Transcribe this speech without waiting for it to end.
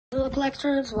Hello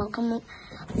collectors,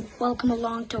 welcome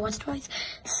along to What's Toys.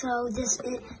 So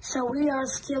we are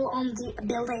still on the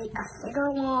building a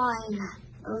figure line.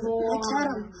 Let's at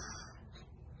 'em.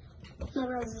 My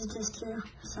brother is just here,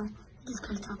 so I'm just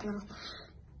gonna talk a little.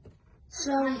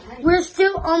 So we're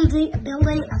still on the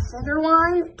building a figure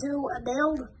line to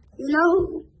build, you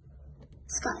know,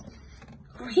 Sky.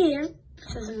 Over here, it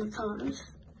says in the colors,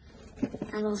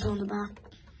 and also on the back,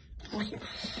 over here.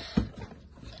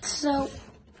 So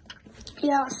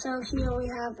here we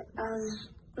have, as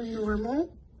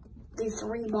normal, the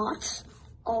three bots,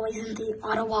 always in the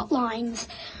Autobot lines.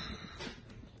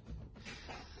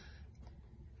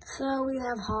 So we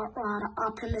have Hot Rod,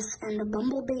 Optimus, and a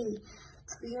Bumblebee.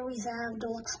 So here we have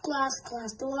Deluxe Class,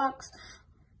 Class Deluxe,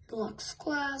 Deluxe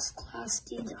Class, Class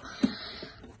Deluxe.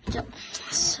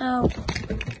 So,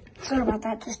 sorry about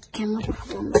that, just a camera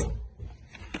problem.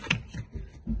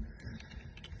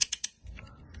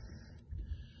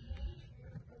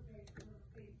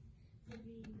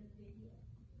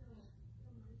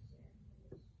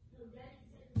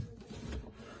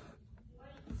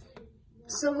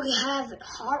 So we have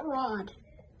Hot Rod.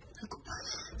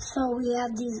 So we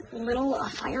have these little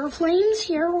fire flames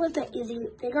here with the easy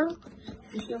bigger,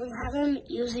 and here we have him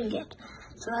using it.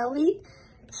 So I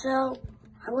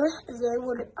wish they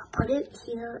would put it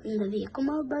here in the vehicle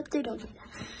mode, but they don't do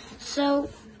that. So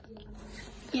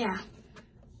yeah.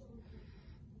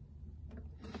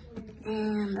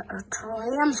 And our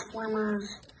Transformers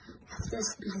have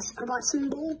this nice robot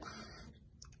symbol.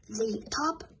 The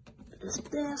top is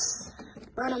this.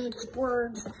 Bottom just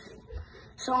words.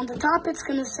 So on the top it's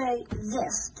gonna say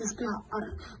this, just not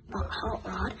Hot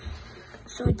Rod.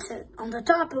 So it's on the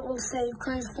top it will say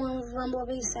Transformers,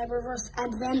 Bumblebee, Cyberverse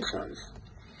Adventures.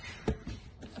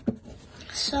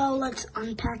 So let's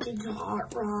unpackage the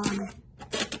Hot Rod.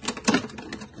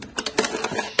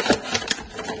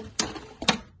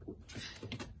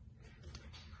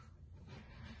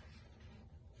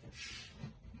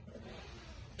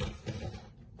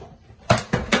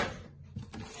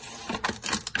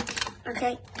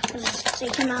 Okay, let's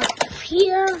take him out of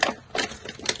here, and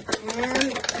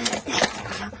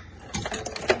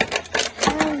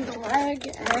the leg,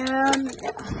 and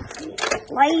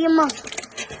lame.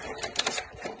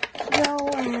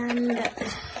 And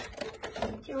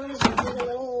here is the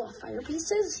little fire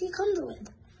pieces he comes with.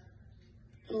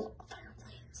 Little fire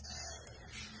planes.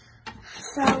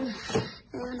 So,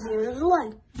 and here's the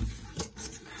leg.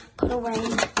 Put away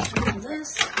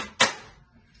this.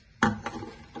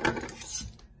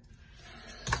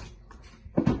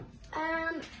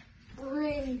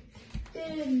 Bring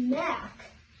in neck.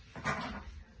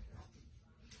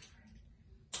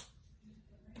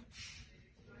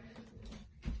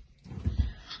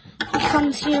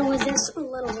 Comes here with this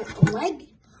little leg.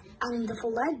 The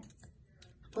full leg.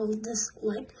 Well, this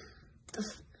leg, the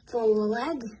full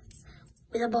leg,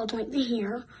 with a ball joint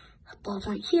here, a ball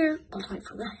joint here, ball joint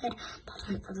for the head, ball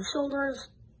joint for the shoulders.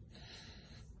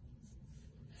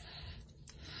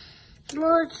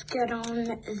 Let's get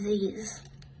on these.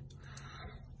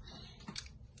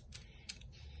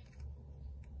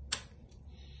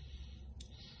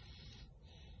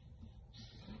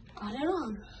 Got it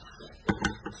on.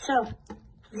 So,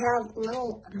 we have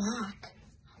little Mac.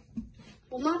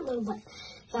 Well, not little, but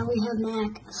yeah, we have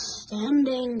Mac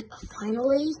standing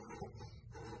finally.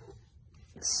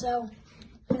 So,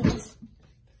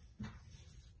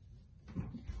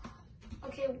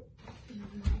 okay.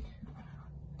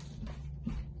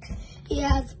 He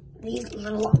has these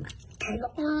little peg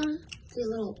arms, these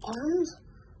little arms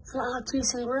for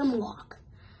Optimus and Grimlock.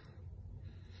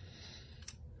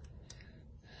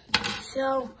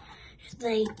 So, if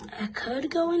they could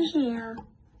go in here,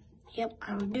 yep,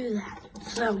 I would do that.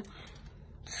 So,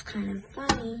 it's kind of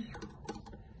funny.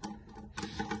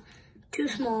 Too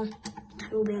small,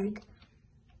 too big.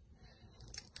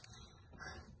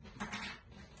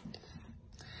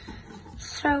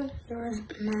 So, here's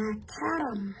Mac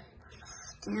Adam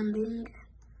standing.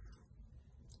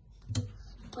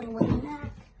 Put away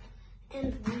Mac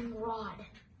and the rod.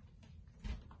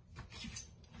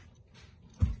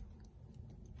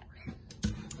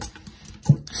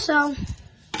 So,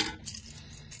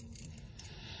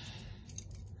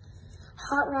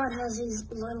 Hot Rod has these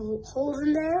little holes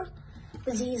in there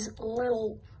with these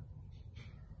little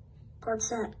parts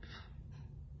that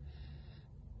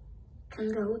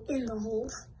can go in the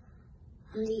holes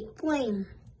on the flame.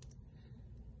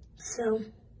 So,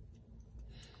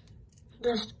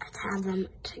 just add them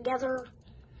together.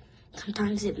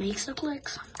 Sometimes it makes a click,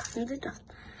 sometimes it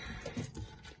doesn't.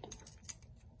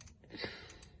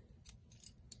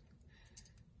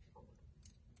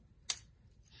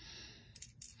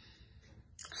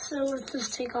 So let's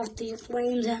just take off these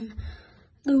flames and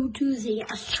go to the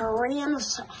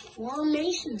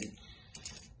transformation.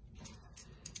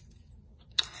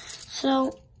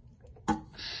 So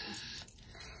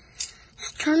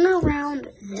just turn around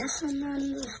this and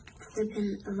then just flip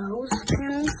in those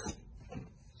panels.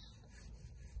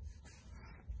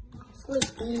 Flip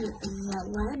in the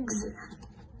legs.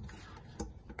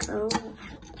 So,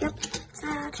 yep,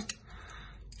 that.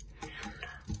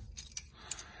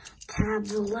 Tab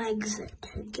the legs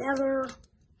together.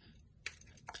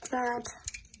 That.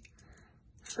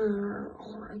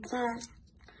 Like that.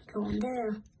 Go in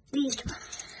there. These two.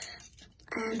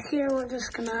 And here we're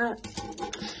just gonna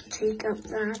take up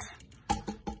that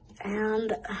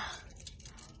and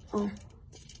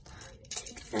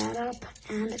take that up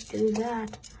and do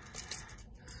that.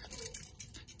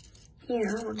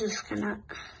 Here we're just gonna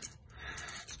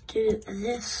do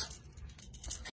this